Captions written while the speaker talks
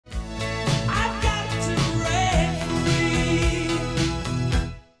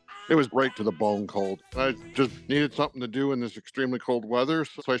It was right to the bone cold. I just needed something to do in this extremely cold weather,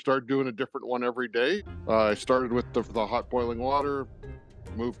 so I started doing a different one every day. I started with the hot boiling water,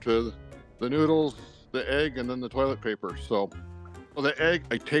 moved to the noodles, the egg, and then the toilet paper. So the egg,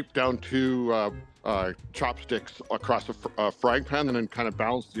 I taped down two chopsticks across a frying pan and then kind of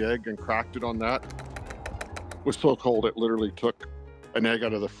balanced the egg and cracked it on that. It was so cold, it literally took an egg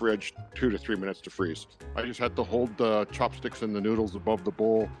out of the fridge 2 to 3 minutes to freeze. I just had to hold the chopsticks and the noodles above the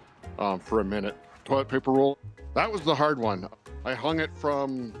bowl for a minute. Toilet paper roll, that was the hard one. I hung it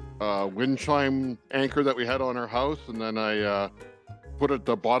from a wind chime anchor that we had on our house, and then I put it at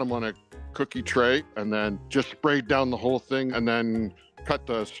the bottom on a cookie tray and then just sprayed down the whole thing and then cut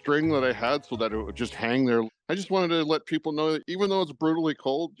the string that I had so that it would just hang there. I just wanted to let people know that even though it's brutally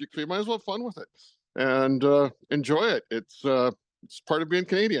cold, you might as well have fun with it and enjoy it. It's part of being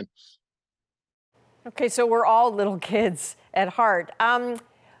Canadian. Okay, so we're all little kids at heart.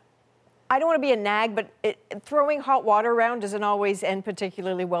 I don't want to be a nag, but throwing hot water around doesn't always end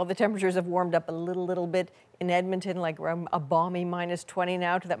particularly well. The temperatures have warmed up a little bit in Edmonton, like around a balmy -20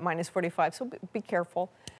 now to that -45, so be careful.